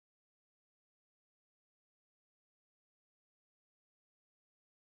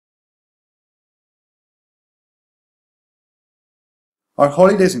Are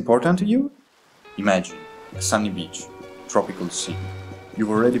holidays important to you? Imagine a sunny beach, tropical sea. You've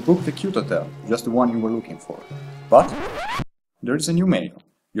already booked the cute hotel, just the one you were looking for. But there is a new mail.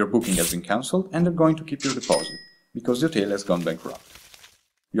 Your booking has been cancelled and they're going to keep your deposit, because the hotel has gone bankrupt.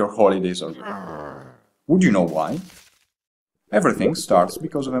 Your holidays are ruined. Would you know why? Everything starts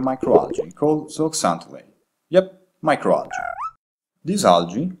because of a microalgae called zooxanthellae. Yep, microalgae. These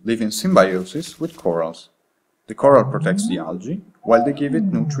algae live in symbiosis with corals. The coral protects the algae, while they give it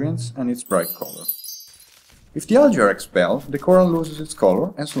nutrients and its bright color. If the algae are expelled, the coral loses its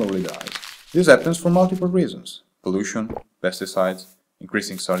color and slowly dies. This happens for multiple reasons: pollution, pesticides,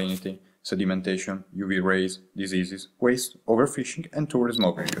 increasing salinity, sedimentation, UV rays, diseases, waste, overfishing, and tourism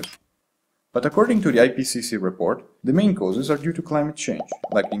overuse. But according to the IPCC report, the main causes are due to climate change,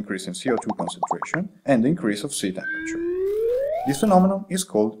 like the increase in CO2 concentration and the increase of sea temperature. This phenomenon is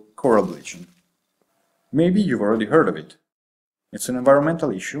called coral bleaching. Maybe you've already heard of it. It's an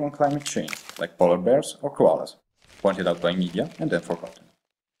environmental issue on climate change, like polar bears or koalas, pointed out by media and then forgotten.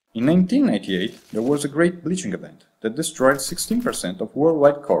 In 1998, there was a great bleaching event that destroyed 16% of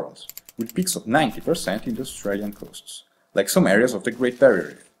worldwide corals, with peaks of 90% in the Australian coasts, like some areas of the Great Barrier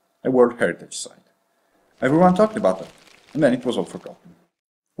Reef, a World Heritage Site. Everyone talked about that, and then it was all forgotten.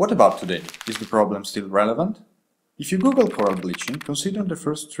 What about today? Is the problem still relevant? If you Google coral bleaching, consider the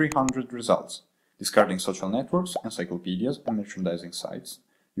first 300 results. Discarding social networks, encyclopedias, and merchandising sites,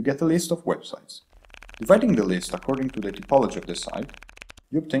 you get a list of websites. Dividing the list according to the typology of the site,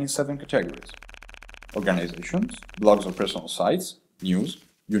 you obtain 7 categories: organizations, blogs or personal sites, news,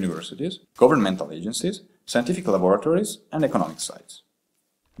 universities, governmental agencies, scientific laboratories, and economic sites.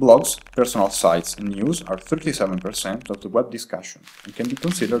 Blogs, personal sites, and news are 37% of the web discussion and can be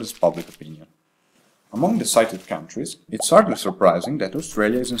considered as public opinion. Among the cited countries, it's hardly surprising that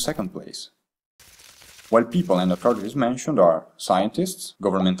Australia is in second place, while people and authorities mentioned are scientists,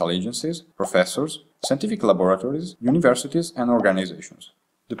 governmental agencies, professors, scientific laboratories, universities, and organizations.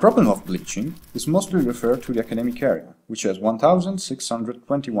 The problem of bleaching is mostly referred to the academic area, which has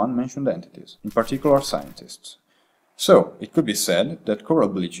 1,621 mentioned entities, in particular scientists. So, it could be said that coral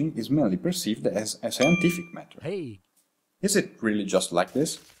bleaching is mainly perceived as a scientific matter. Hey! Is it really just like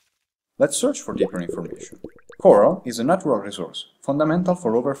this? Let's search for deeper information. Coral is a natural resource, fundamental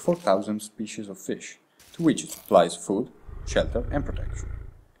for over 4,000 species of fish, to which it supplies food, shelter, and protection.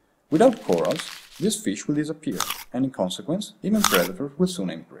 Without corals, these fish will disappear, and in consequence, even predators will soon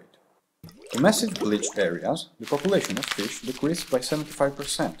emigrate. In massive bleached areas, the population of fish decreased by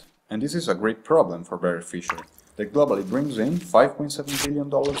 75%, and this is a great problem for berry fishery, that globally brings in $5.7 billion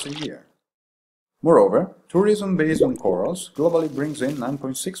a year. Moreover, tourism based on corals globally brings in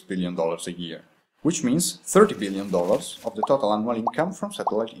 $9.6 billion a year, which means $30 billion of the total annual income from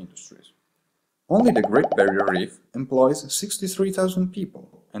satellite industries. Only the Great Barrier Reef employs 63,000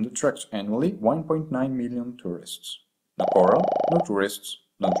 people and attracts annually 1.9 million tourists. No coral, no tourists,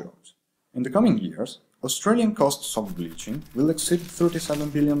 no jobs. In the coming years, Australian costs of bleaching will exceed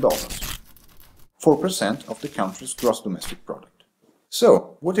 $37 billion, 4% of the country's gross domestic product.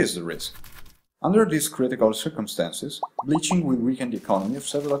 So, what is the risk? Under these critical circumstances, bleaching will weaken the economy of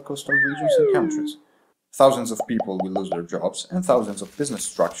several coastal regions and countries. Thousands of people will lose their jobs and thousands of business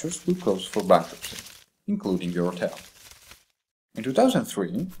structures will close for bankruptcy, including your hotel. In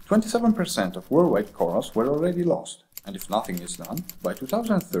 2003, 27% of worldwide corals were already lost, and if nothing is done, by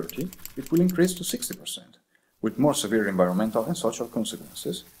 2030 it will increase to 60%, with more severe environmental and social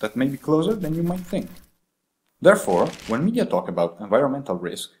consequences that may be closer than you might think. Therefore, when media talk about environmental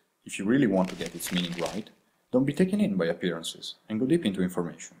risk, if you really want to get its meaning right, don't be taken in by appearances and go deep into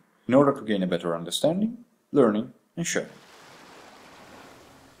information, in order to gain a better understanding, learning, and sharing.